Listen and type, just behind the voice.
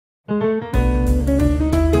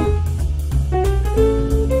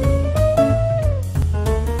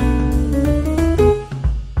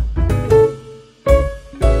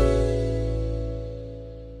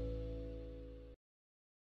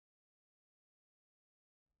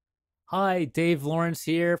Hi, Dave Lawrence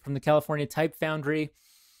here from the California Type Foundry.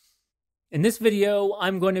 In this video,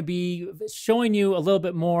 I'm going to be showing you a little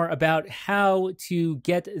bit more about how to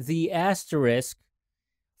get the asterisk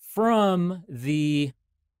from the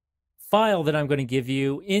file that I'm going to give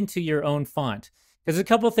you into your own font. There's a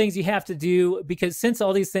couple of things you have to do, because since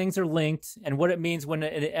all these things are linked, and what it means when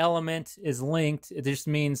an element is linked, it just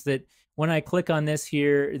means that when I click on this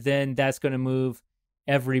here, then that's going to move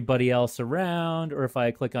everybody else around, or if I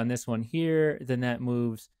click on this one here, then that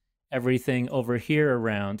moves everything over here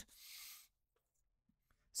around.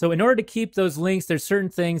 So in order to keep those links, there's certain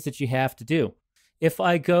things that you have to do. If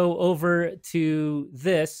I go over to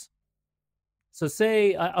this, so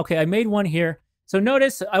say, okay, I made one here. So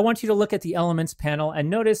notice, I want you to look at the elements panel and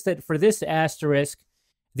notice that for this asterisk,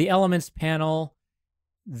 the elements panel,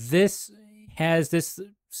 this has this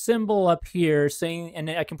symbol up here saying, and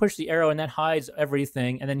I can push the arrow and that hides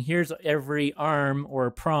everything. And then here's every arm or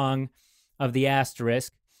prong of the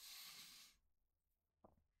asterisk.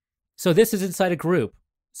 So this is inside a group.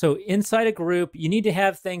 So inside a group, you need to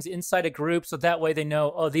have things inside a group so that way they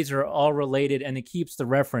know, oh, these are all related, and it keeps the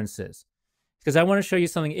references. Because I want to show you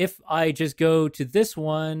something. If I just go to this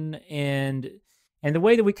one, and the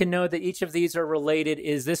way that we can know that each of these are related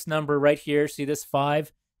is this number right here. See this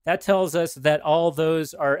 5? That tells us that all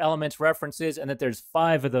those are elements references and that there's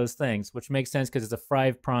 5 of those things, which makes sense because it's a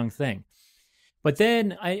 5-prong thing. But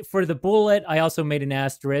then for the bullet, I also made an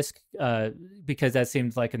asterisk because that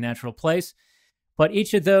seems like a natural place. But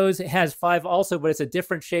each of those has 5 also, but it's a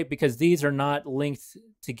different shape because these are not linked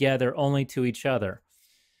together, only to each other.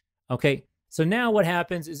 Okay, so now what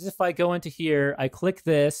happens is if I go into here, I click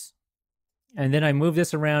this, and then I move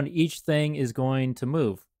this around, each thing is going to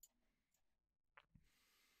move.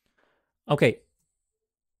 Okay,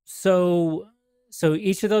 so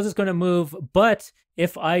each of those is going to move, but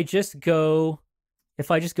if I just go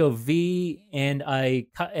V and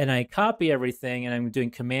I copy everything, and I'm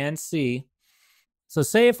doing Command C. So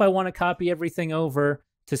say if I want to copy everything over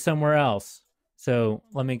to somewhere else. So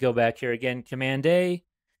let me go back here again, Command A,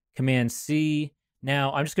 Command C.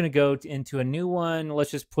 Now I'm just going to go into a new one.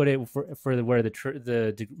 Let's just put it for where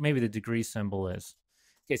maybe the degree symbol is.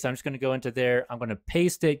 Okay, so I'm just going to go into there. I'm going to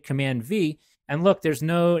paste it, Command V, and look, there's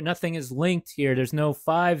nothing is linked here. There's no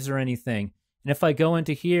 5s or anything. And if I go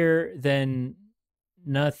into here, then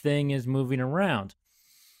nothing is moving around.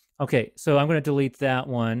 Okay, so I'm going to delete that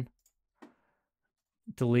one.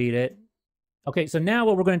 Delete it. Okay, so now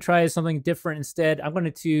what we're going to try is something different instead. I'm going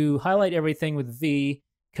to highlight everything with V,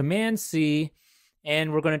 Command C,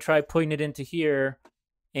 and we're going to try putting it into here.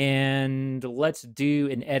 And let's do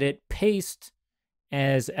an edit paste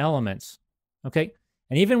as elements. Okay,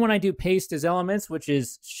 and even when I do paste as elements, which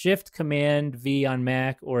is Shift Command V on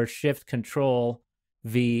Mac or Shift Control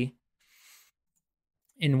V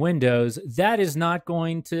in Windows, that is not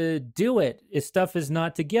going to do it. Its stuff is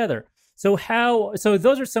not together. So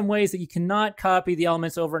those are some ways that you cannot copy the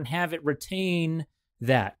elements over and have it retain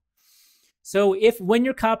that. So when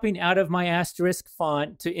you're copying out of my asterisk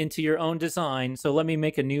font into your own design, so let me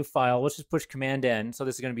make a new file. Let's just push Command N. So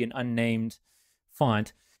this is going to be an unnamed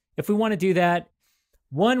font. If we want to do that,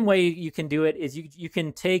 one way you can do it is you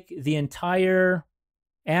can take the entire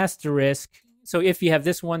asterisk. So if you have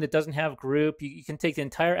this one that doesn't have group, you can take the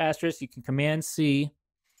entire asterisk. You can Command C.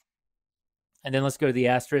 And then let's go to the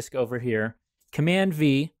asterisk over here, Command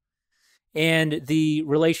V, and the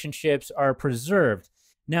relationships are preserved.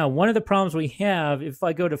 Now, one of the problems we have, if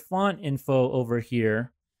I go to font info over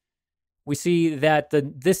here, we see that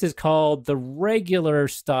this is called the regular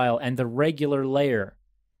style and the regular layer.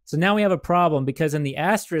 So now we have a problem because in the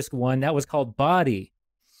asterisk one, that was called body.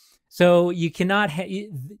 So you cannot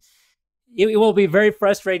it will be very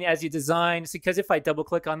frustrating as you design, because if I double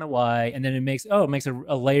click on the Y and then it makes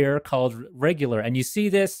a layer called regular, and you see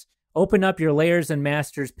this, open up your layers and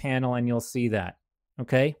masters panel and you'll see that.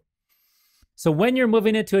 Okay. So when you're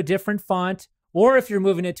moving it to a different font, or if you're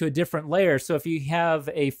moving it to a different layer, so if you have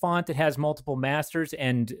a font that has multiple masters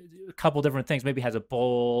and a couple different things, maybe has a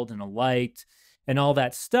bold and a light and all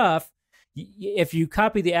that stuff, if you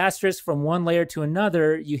copy the asterisk from one layer to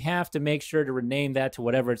another, you have to make sure to rename that to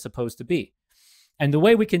whatever it's supposed to be. And the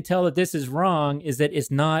way we can tell that this is wrong is that it's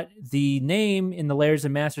not the name in the layers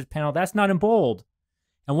and masters panel. That's not in bold.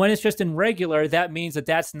 And when it's just in regular, that means that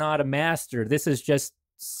that's not a master. This is just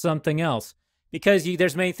something else. Because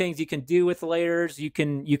there's many things you can do with layers. You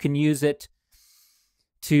can use it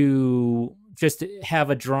to just have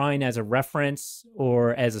a drawing as a reference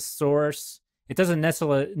or as a source. It doesn't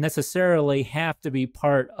necessarily have to be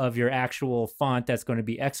part of your actual font that's going to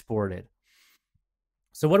be exported.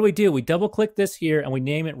 So what do? We double click this here and we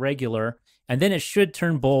name it regular, and then it should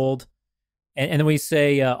turn bold and then we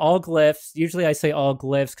say all glyphs. Usually I say all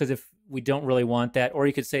glyphs because if we don't really want that, or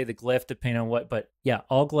you could say the glyph depending on what, but yeah,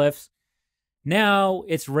 all glyphs. Now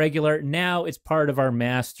it's regular. Now it's part of our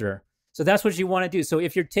master. So that's what you want to do. So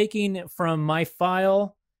if you're taking from my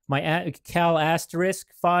file, my cal asterisk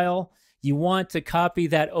file, you want to copy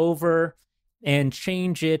that over and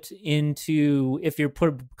change it into, if you're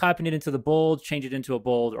copying it into the bold, change it into a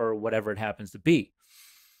bold or whatever it happens to be.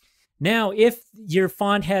 Now, if your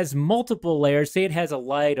font has multiple layers, say it has a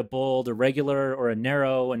light, a bold, a regular, or a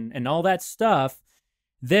narrow, and all that stuff,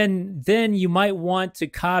 then you might want to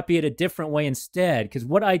copy it a different way instead. Because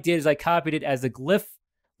what I did is I copied it as a glyph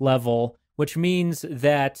level, which means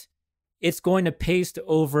that it's going to paste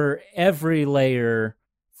over every layer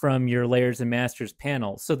from your layers and masters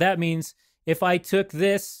panel. So that means if I took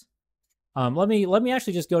this, let me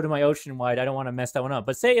actually just go to my ocean wide. I don't want to mess that one up.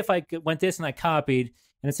 But say if I went this and I copied,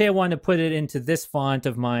 and say I wanted to put it into this font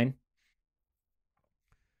of mine,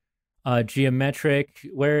 geometric.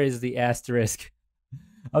 Where is the asterisk?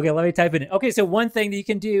 Okay, let me type it in. Okay, so one thing that you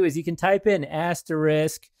can do is you can type in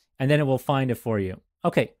asterisk, and then it will find it for you.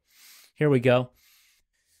 Okay, here we go.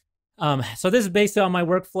 So this is based on my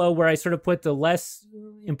workflow where I sort of put the less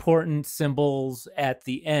important symbols at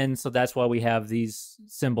the end. So that's why we have these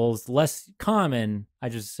symbols. Less common, I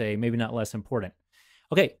just say, maybe not less important.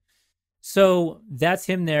 Okay, so that's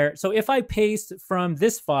him there. So if I paste from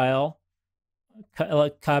this file,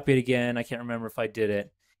 copy it again. I can't remember if I did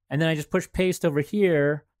it. And then I just push paste over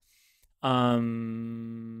here.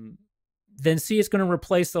 Then see, it's going to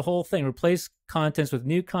replace the whole thing. Replace contents with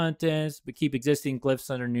new contents, but keep existing glyphs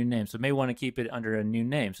under new names. So may want to keep it under a new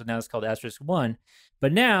name. So now it's called *1.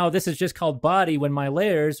 But now this is just called body when my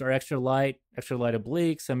layers are extra light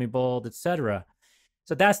oblique, semi-bold, etc.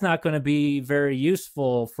 So that's not going to be very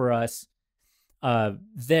useful for us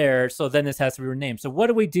there. So then this has to be renamed. So what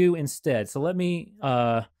do we do instead? So let me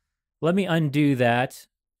undo that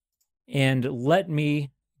and let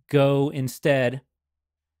me go instead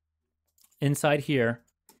inside here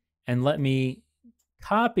and let me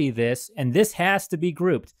copy this, and this has to be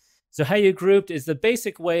grouped. So how you grouped is the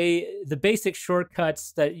basic way, the basic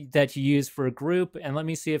shortcuts that you use for a group. And let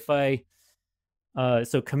me see if I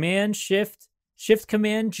so Command Shift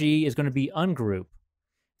Command G is going to be ungroup.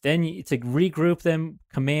 Then to regroup them,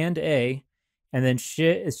 Command A, and then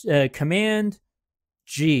Command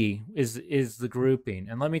G is the grouping.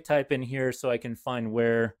 And let me type in here so I can find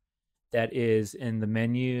where that is in the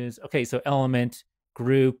menus. Okay, so element,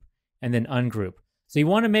 group, and then ungroup. So you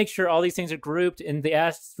want to make sure all these things are grouped. In the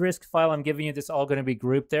asterisk file I'm giving you, this is all going to be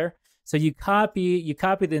grouped there. So you copy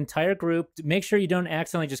the entire group. Make sure you don't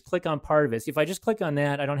accidentally just click on part of it. So if I just click on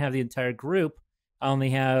that, I don't have the entire group. I only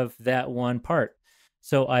have that one part.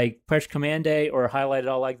 So I press Command A or highlight it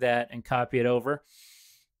all like that and copy it over.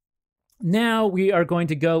 Now we are going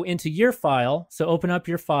to go into your file. So open up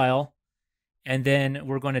your file, and then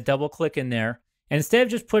we're going to double click in there. And instead of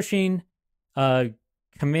just pushing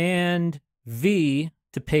Command V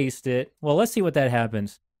to paste it, well, let's see what that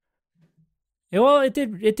happens. Well, it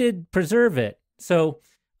did preserve it. So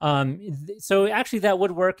so actually that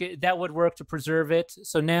would work. That would work to preserve it.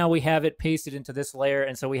 So now we have it pasted into this layer,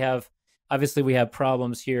 and so we have, obviously we have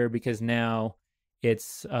problems here because now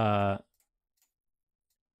it's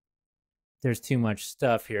there's too much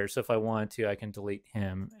stuff here. So if I want to, I can delete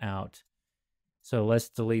him out. So let's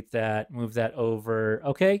delete that, move that over.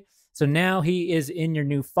 Okay, so now he is in your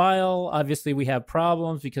new file. Obviously we have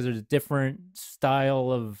problems because there's a different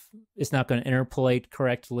style of, it's not going to interpolate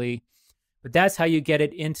correctly. But that's how you get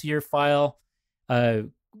it into your file.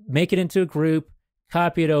 Make it into a group,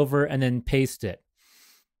 copy it over, and then paste it.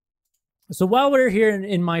 So while we're here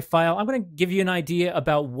in my file, I'm going to give you an idea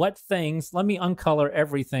about what things, let me uncolor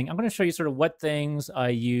everything. I'm going to show you sort of what things I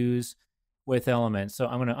use with elements. So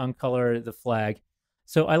I'm going to uncolor the flag.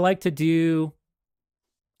 So I like to do,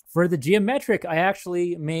 for the geometric, I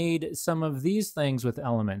actually made some of these things with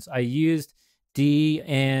elements. I used D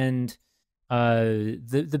and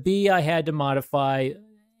the B I had to modify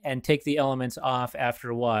and take the elements off after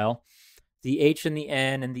a while. The H and the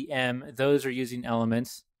N and the M, those are using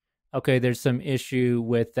elements. Okay, there's some issue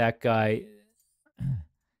with that guy.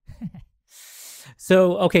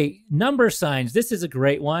 So, okay, number signs. This is a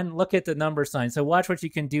great one. Look at the number sign. So watch what you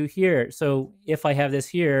can do here. So if I have this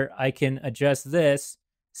here, I can adjust this.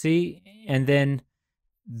 See? And then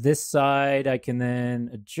this side, I can then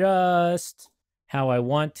adjust how I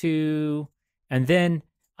want to. And then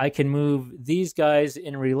I can move these guys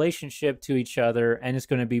in relationship to each other, and it's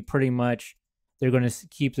going to be pretty much, they're going to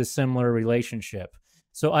keep the similar relationship.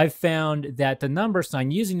 So I've found that the number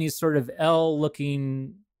sign, using these sort of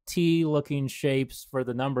L-looking T looking shapes for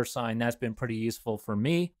the number sign. That's been pretty useful for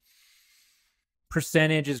me.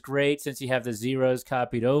 Percentage is great since you have the zeros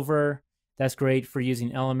copied over. That's great for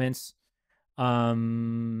using elements. Let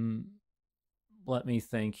me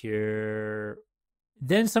think here.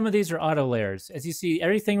 Then some of these are auto layers. As you see,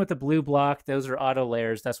 everything with the blue block, those are auto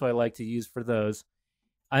layers. That's what I like to use for those.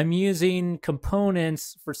 I'm using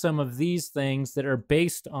components for some of these things that are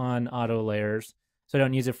based on auto layers, so I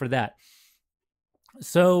don't use it for that.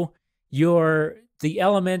 So the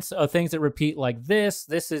elements are things that repeat like this.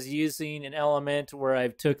 This is using an element where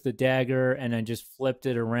I've took the dagger and I just flipped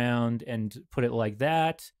it around and put it like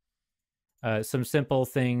that. Some simple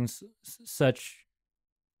things such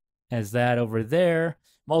as that over there.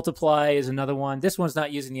 Multiply is another one. This one's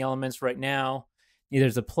not using the elements right now. Neither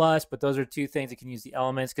is a plus, but those are two things that can use the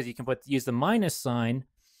elements because you can use the minus sign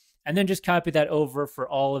and then just copy that over for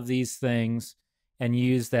all of these things and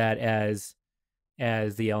use that as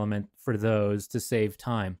the element for those to save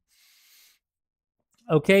time.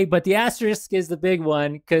 Okay, but the asterisk is the big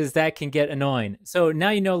one because that can get annoying. So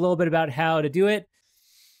now you know a little bit about how to do it.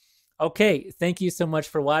 Okay, thank you so much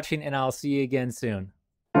for watching, and I'll see you again soon.